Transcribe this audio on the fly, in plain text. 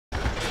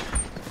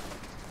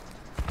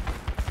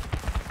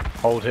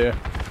Hold here.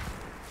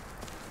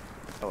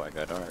 Oh, I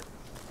got art.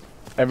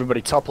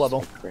 Everybody top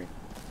level. Great.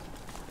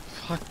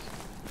 Fuck.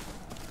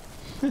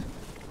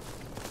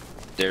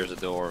 There's a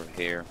door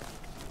here.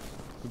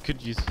 We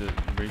could use the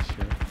bridge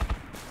here.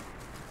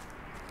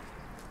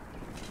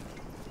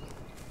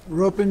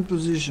 Rope in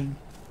position.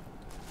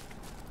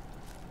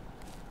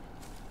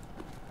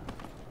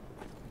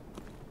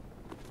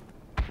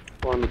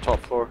 One on the top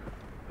floor.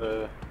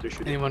 They're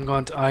shooting. Anyone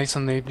going to ice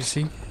on the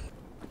ABC?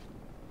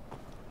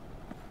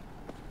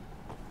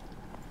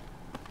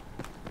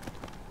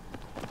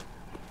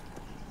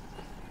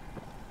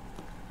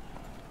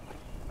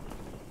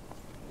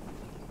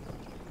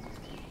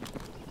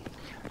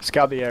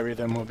 Scout the area,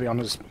 then we'll be on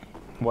his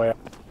way up.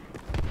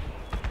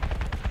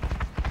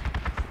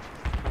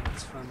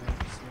 That's from the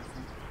ABC, I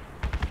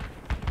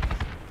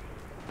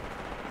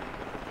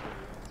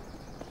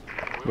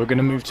think. We're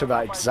gonna move to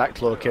that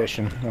exact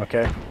location,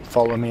 okay?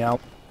 Follow me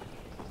out.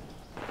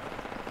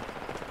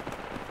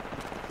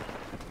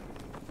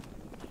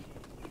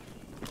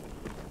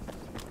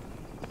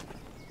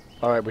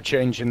 Alright, we're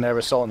changing their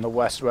assault in the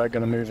west, we're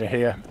gonna move it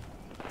here.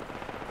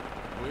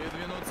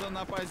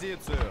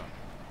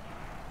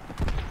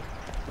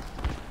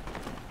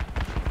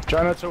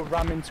 Try not to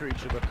ram into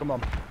each other, come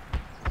on.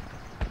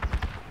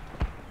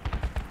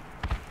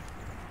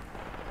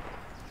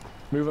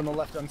 Move on the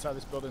left hand side of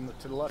this building,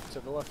 to the left, to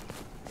the left. To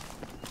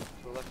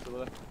the left, to the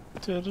left.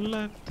 To the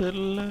left, to the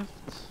left.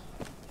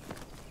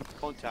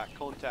 Contact,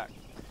 contact.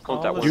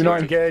 Contact. Do not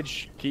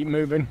engage, keep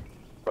moving.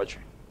 Roger.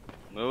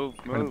 Move,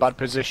 We're in a move. bad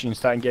position, you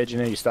start engaging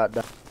here, you start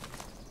down.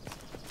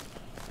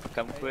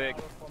 Come quick.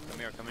 Come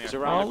here, come here. He's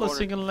around All the the corner.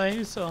 single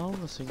lanes, all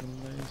the single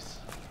lanes.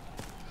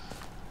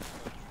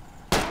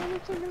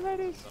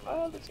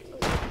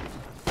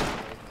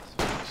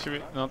 Should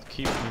we not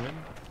keep moving?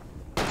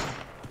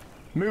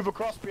 Move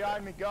across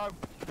behind me, go.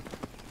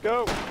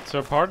 Go! It's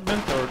an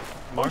apartment or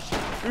marsh?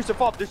 There's a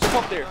pop there. There's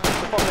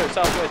a pop there,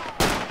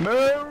 southwest.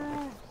 Move!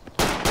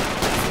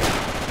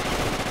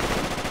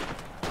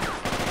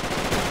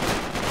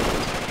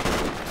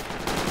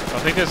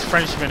 I think there's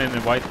Frenchmen in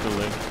the white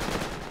building.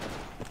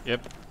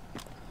 Yep.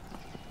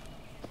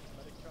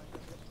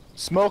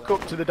 Smoke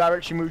up to the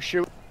direction we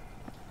shoot.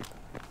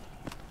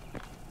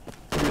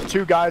 There's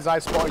 2 guys, I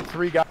spotted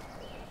 3 guys.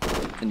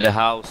 In the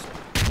house.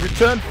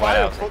 Return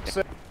fire, Wow. fuck's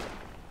sake.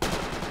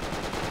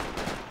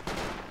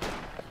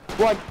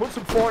 Go on, put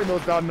some 40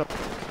 mils down now.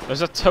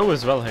 There's a tow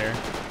as well here.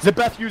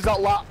 Zabeth, use that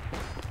lap.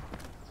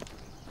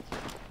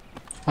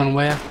 On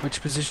where?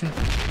 Which position?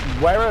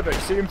 Wherever,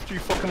 see him through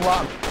fucking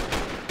lap.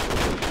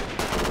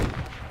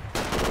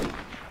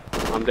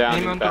 I'm down.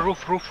 Aim in on back. the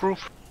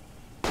roof.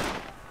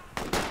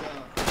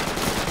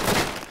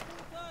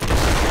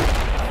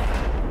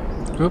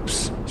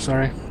 Oops,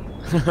 sorry.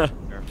 We're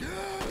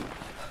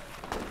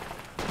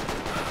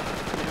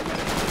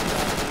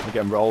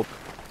getting rolled.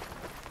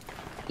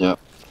 Are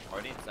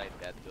they inside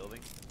that building?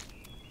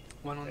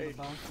 One on the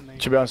balcony.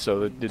 To be honest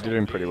though, they're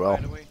doing pretty well.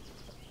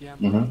 Yeah.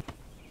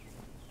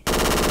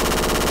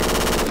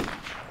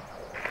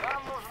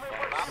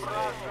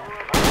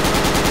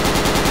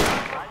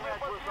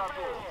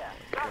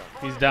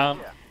 He's down.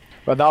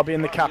 But that'll be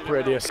in the cap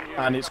radius,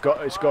 and it's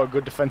got a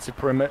good defensive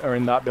perimeter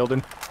in that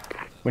building.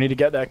 We need to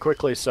get there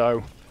quickly,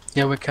 so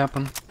Yeah, we're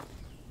capping.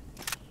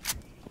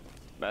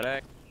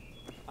 Medic.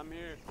 I'm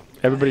here.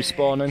 everybody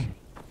spawning.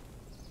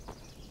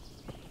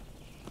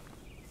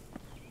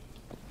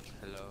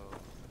 Hello.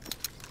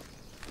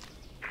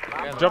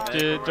 Drop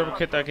the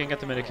kit, I can get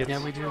the medikit.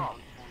 Yeah, we do.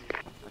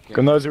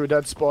 Can those who are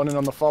dead spawning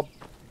on the fob?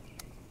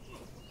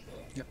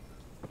 Yep.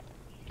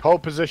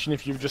 Hold position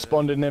if you've just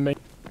spawned in near me.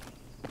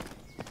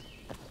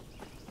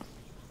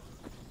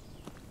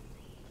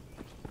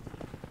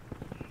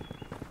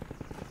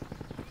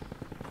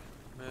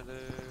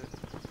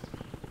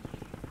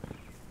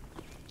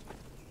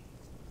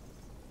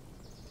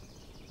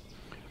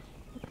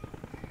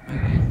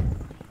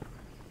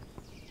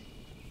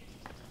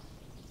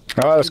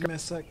 Alright, let's Give go. me a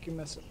sec, give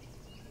me a sec.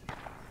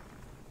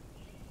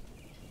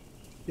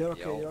 You're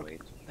okay, Yo, you're okay.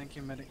 wait. Thank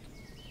you, medic.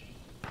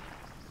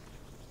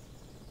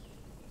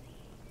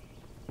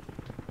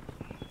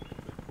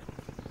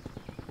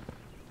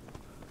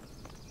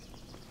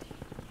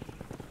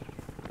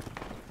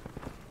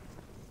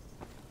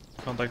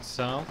 Contact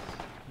south,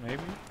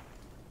 maybe?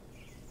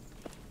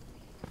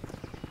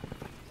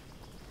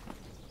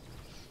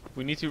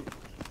 We need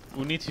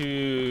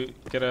to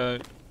get a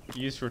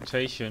use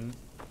rotation.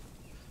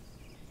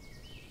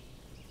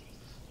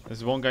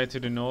 There's one guy to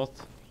the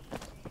north.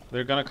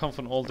 They're gonna come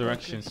from all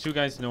directions. 2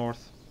 guys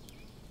north.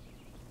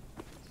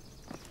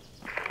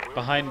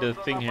 Behind the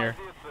thing here.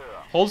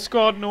 Whole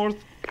squad north.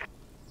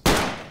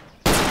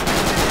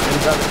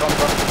 Inside the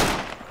combat.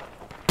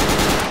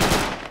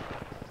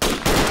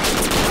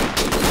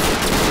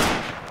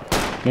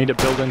 Need a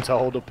building to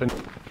hold up in.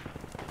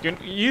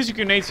 Use your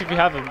grenades if you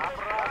have them.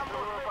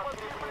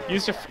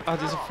 Use your.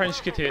 There's a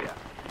French kit here.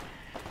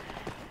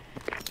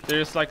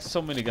 There's like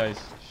so many guys.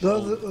 The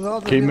other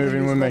Keep building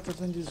moving is with me. better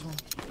than this one.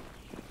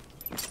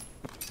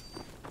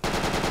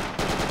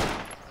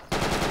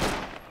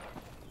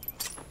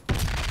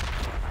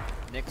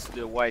 next to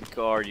the white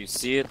car. You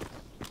see it?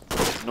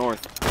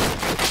 North.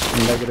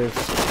 Negative.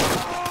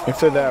 If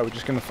they're there, we're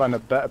just gonna find a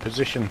better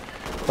position.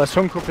 Let's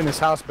hunk up in this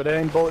house, but it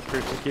ain't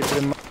bulletproof, so keep it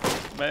in mind.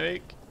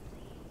 Medic.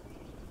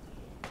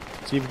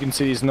 See if we can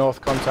see these north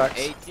contacts.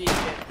 80,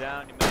 get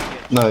down, you might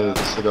get No, shot.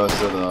 it's the guys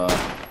that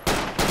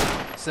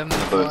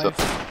 75.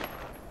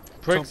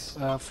 Pricks.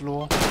 Top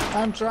floor.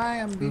 I'm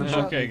trying, I'm being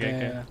shot. Okay,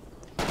 okay.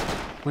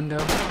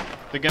 Window.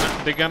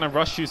 They're gonna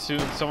rush you soon.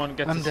 Someone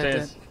get the I'm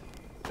dead. stairs.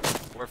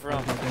 Where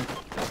from?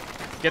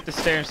 Get the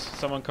stairs.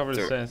 Someone cover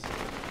the stairs.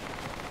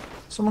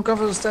 Someone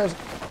cover the stairs.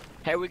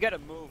 Hey, we gotta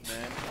move,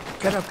 man.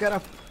 Get up, get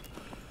up.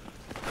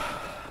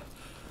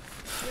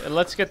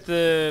 Let's get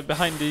the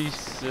behind these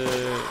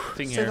thing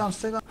Stay here. down,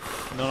 stay down.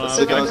 No, It's I'm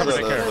the gonna guys cover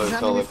that the car. There's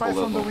hotel enemy that fire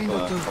pulled from the up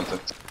window too.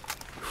 contact.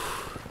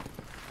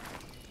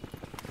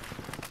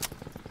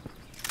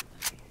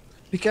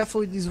 Be careful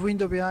with this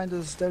window behind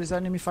us. There is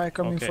enemy fire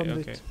coming Okay, from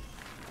okay. it.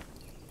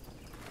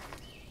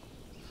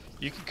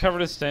 You can cover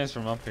the stairs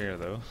from up here,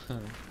 though.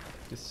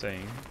 Just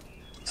saying.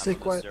 Stay I'm on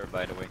the quiet. stair,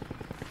 by the way.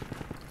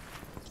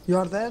 You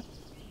are dead?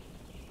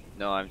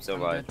 No, I'm still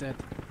I'm alive. dead.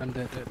 I'm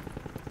dead.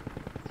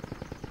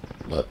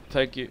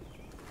 Thank you.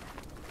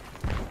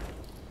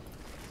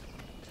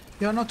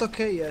 You are not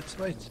okay yet.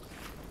 Wait.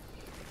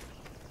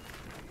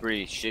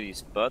 Pretty shitty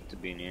spot to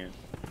be near.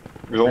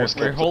 We almost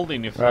We're kept it.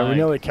 holding the Right, flag. we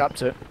nearly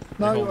capped it.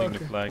 We're No, you're holding the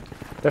okay. flag.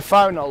 They're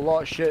firing a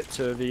lot of shit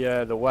to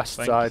the west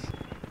Thanks. side.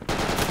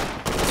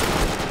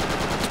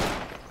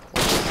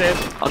 Stairs.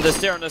 On the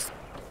stair, on the stair.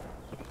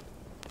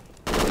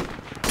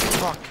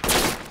 Fuck.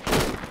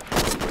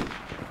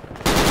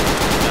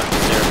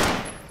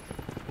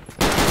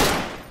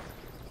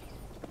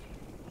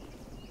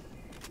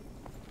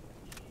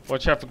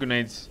 Watch out for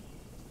grenades.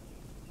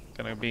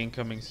 Gonna be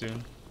incoming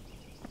soon.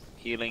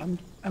 Healing.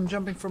 I'm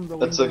jumping from the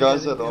window. That's the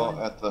guys getting that are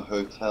behind. at the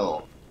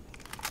hotel.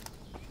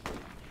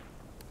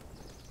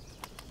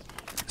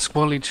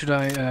 Squad lead, should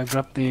I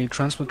grab the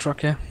transport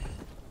truck here?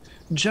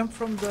 Jump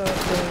from the...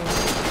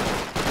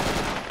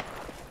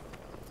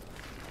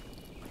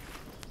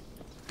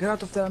 Get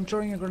out of there, I'm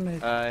throwing a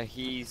grenade.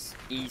 He's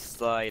east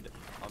side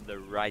on the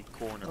right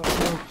corner.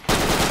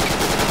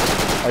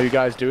 Oh, How you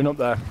guys doing up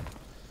there?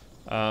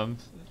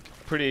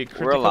 Pretty We're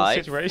critical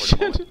alive for the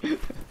situation.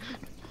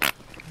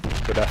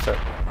 Good effort.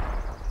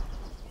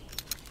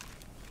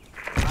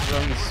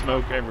 Throwing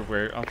smoke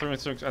everywhere. I'm throwing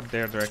smoke at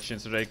their direction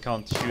so they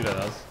can't shoot at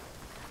us.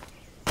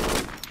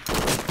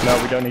 No,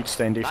 we don't need to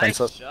stay in defense.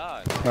 Nice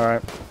shot.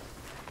 Alright.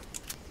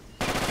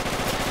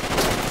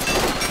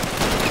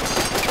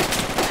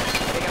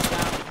 Take us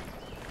down.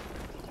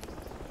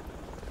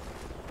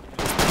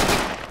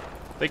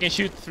 They can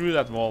shoot through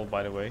that wall,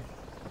 by the way.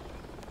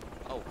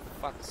 Oh,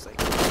 fuck's sake.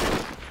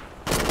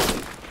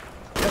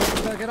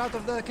 get out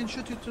of there, I can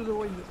shoot you to the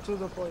window, to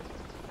the point.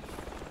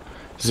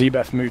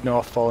 Zbeth moved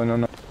north, falling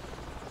on.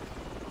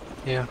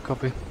 Yeah,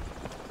 copy.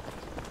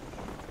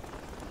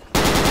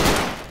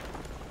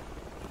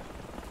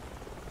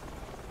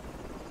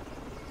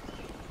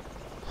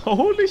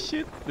 Holy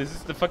shit! This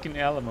is the fucking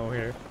Alamo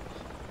here.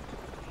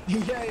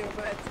 Yeah, you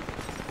bet.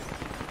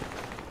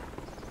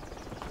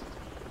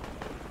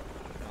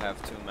 I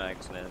have 2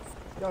 mags left.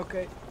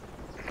 Okay.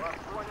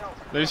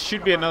 There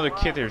should be another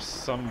kit here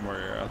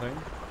somewhere, I think.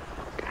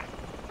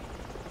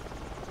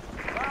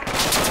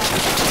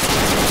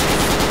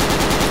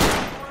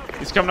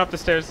 He's coming up the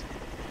stairs.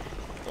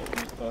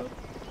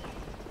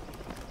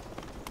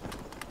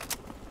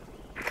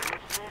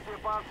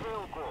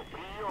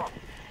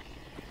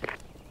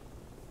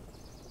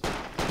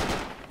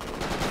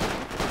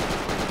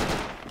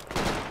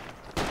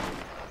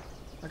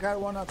 I got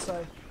one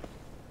outside.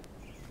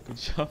 Good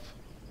job.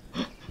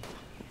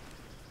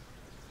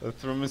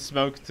 From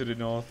smoke to the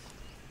north.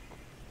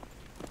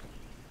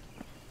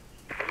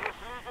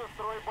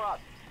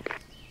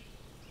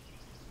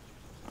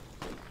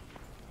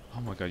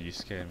 Oh my god, you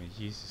scared me.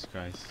 Jesus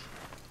Christ.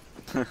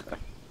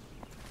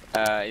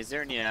 Is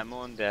there any ammo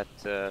on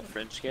that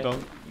French kit?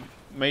 Don't.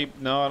 Maybe.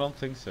 No, I don't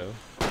think so.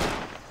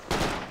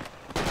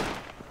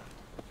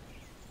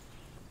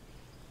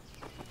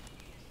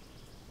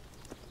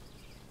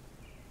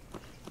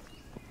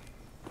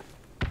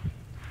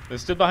 They're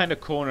still behind the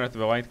corner at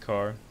the white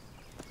car.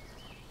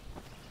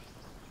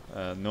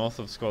 North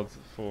of squad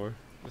 4.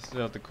 They're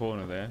still at the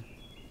corner there.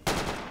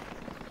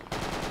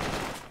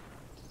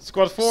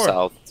 Squad 4!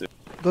 South.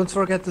 Don't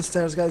forget the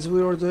stairs, guys.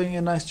 We were doing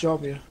a nice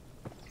job here.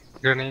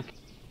 Grenade.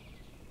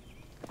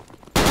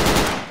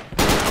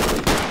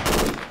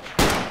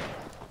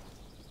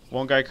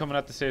 One guy coming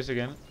up the stairs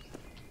again.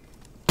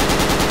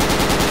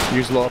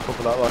 Use lock up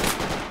for that one.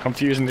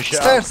 Confusing the shit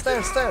out. Stairs,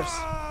 stairs,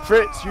 stairs!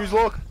 Fritz, use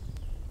lock.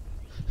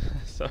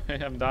 Sorry,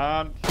 I'm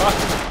down. Fuck!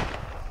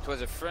 It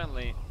was a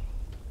friendly.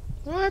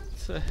 What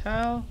the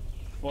hell?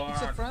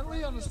 Is it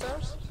friendly on the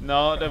stairs?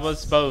 No, that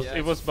was both. Yeah,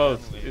 It was it's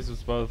both. friendly. It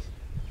was both.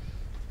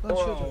 Don't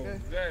shoot, okay?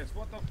 Guys,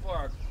 what the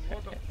fuck?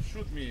 What the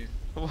shoot me?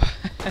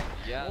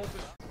 Yeah.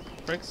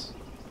 Bricks?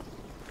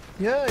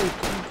 Yeah, you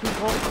could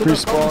have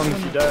Respawn gone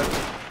if you're this dead.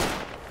 one.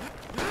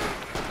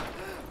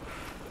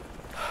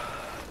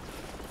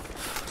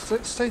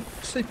 Stay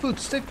put,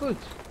 stay put.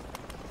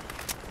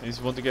 I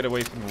just want to get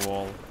away from the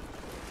wall.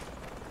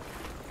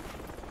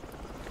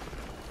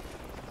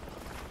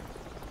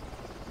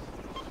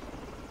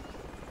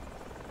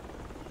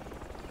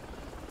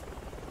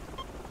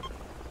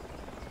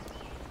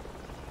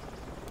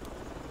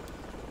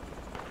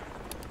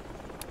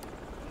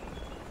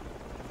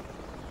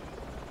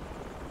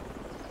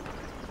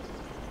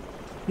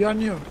 You are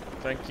new.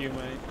 Thank you,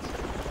 mate.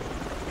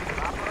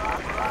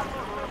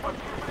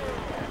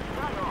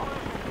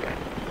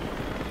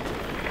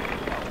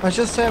 I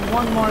just have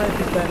one more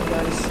EpiPen,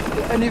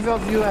 guys. Any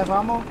of you have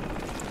ammo?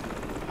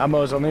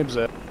 Ammo's on the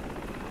observe.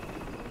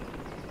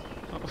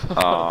 Oh,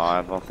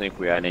 I don't think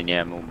we had any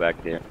ammo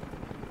back there.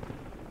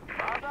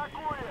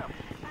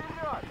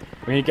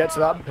 When you get to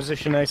that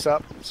position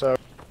ASAP, so...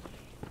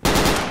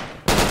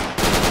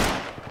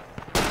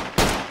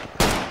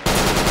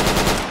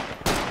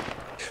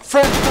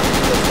 French coming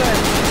to the stairs.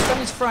 This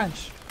time is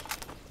French.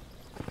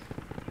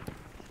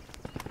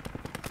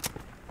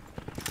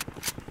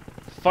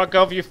 Fuck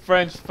off, you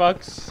French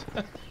fucks.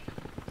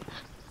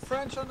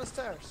 French on the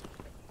stairs.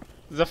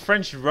 There's a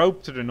French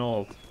rope to the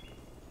north.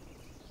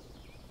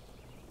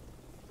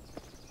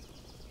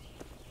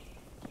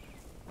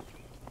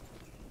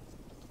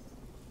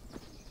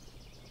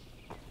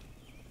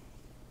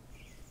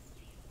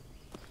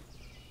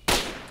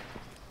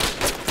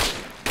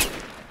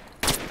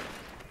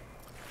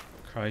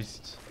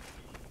 Christ.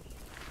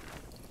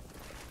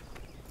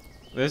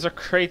 There's a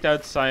crate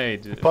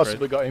outside.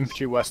 Possibly got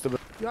infantry west of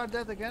it. You are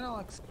dead again,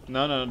 Alex.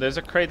 No, there's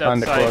a crate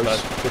Kinda outside.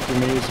 close. But 50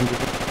 meters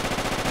and...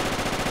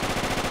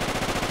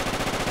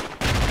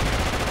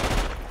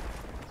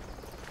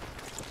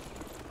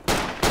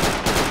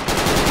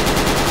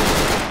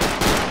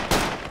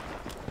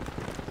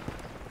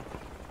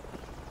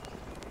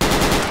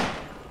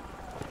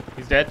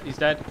 he's dead. He's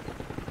dead.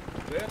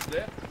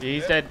 There.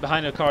 He's dead.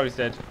 Behind the car, he's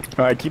dead.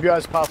 Alright, keep your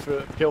eyes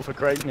peeled for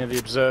crate near the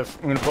observe.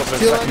 I'm gonna put the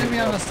Still second... enemy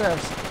on the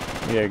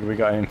stairs. Yeah, we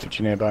got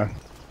infantry nearby.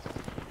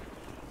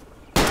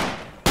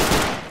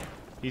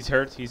 He's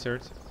hurt. He's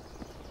hurt.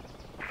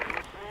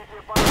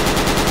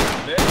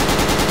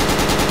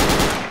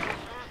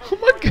 Oh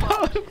my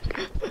god!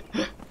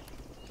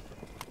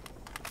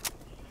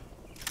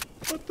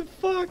 What the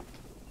fuck?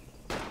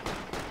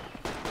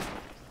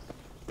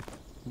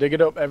 Dig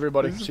it up,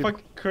 everybody. This is Super-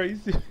 fucking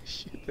crazy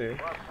shit there.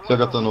 So I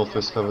got the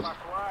northwest covered.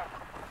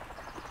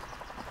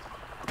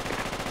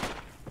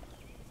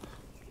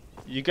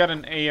 You got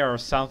an AR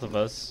south of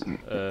us.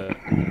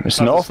 It's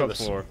south north of of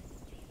us. floor.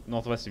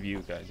 Northwest of you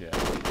guys, yeah.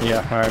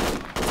 Yeah, alright.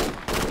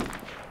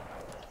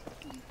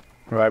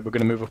 Right, we're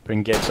gonna move up and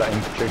engage that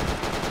infantry.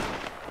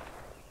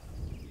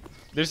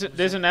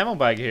 There's an ammo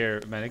bag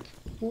here, medic.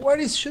 Where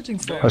is shooting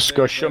from? Let's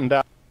go shut them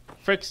down.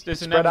 Fricks,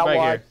 there's an Spread ammo out bag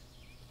wide.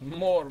 here.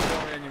 More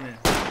enemy.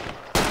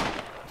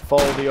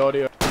 Follow the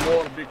audio.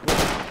 More big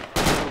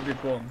one. More big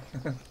one.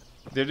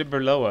 They're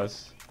below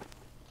us.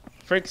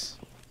 Fricks.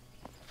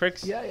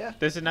 Yeah.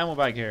 There's an ammo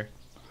bag here.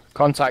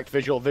 Contact,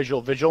 visual. There's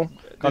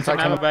Contact an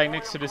ammo on bag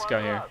next to this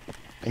guy here.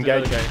 There's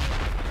engage. another guy.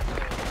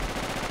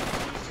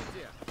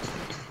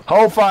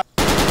 Hold fire.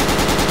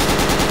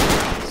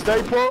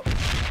 Stay put.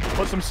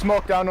 Put some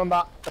smoke down on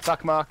that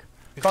attack mark.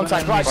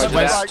 Contact right,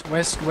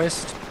 West.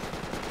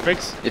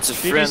 Fricks. It's a did you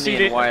see friendly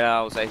the- in White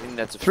House. I think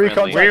that's a Three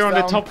friendly. contacts. We're on the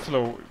down. top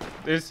floor.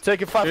 There's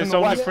Take it 5 from the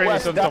only west.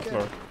 friendlies on the top down.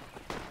 floor.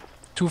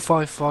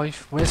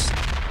 255 west.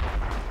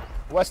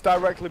 West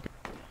directly.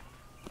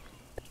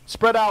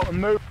 Spread out and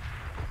move.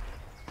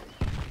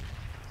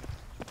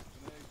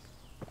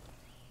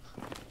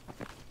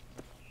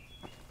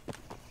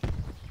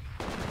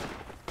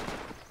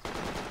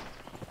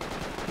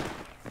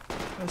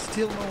 I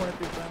still no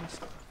EpiPens.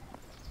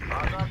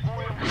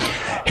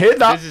 Hit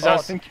that. This is I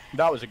us. think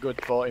that was a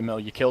good 40 mil.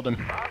 You killed him.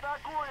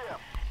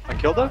 I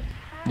killed him?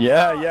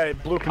 Yeah,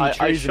 it blew up in the I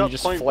trees and shot you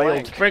just point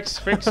flailed. blank.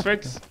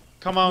 Fricks.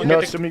 Come on, No,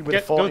 get somebody the, with a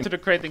get, go 40. to the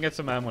crate and get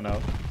some ammo now.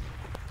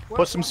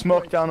 Put some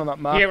smoke down on that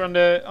map. Here on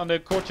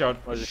the courtyard.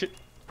 Shit.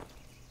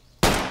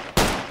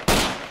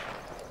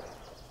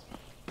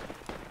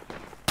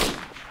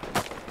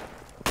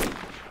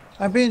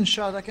 I'm being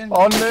shot. I can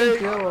On get me. a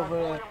kill over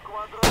there.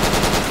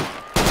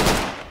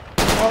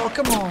 Oh,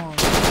 come on.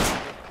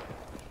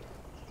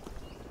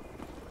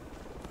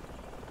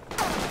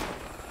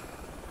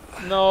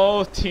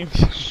 No, team.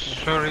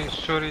 Sorry.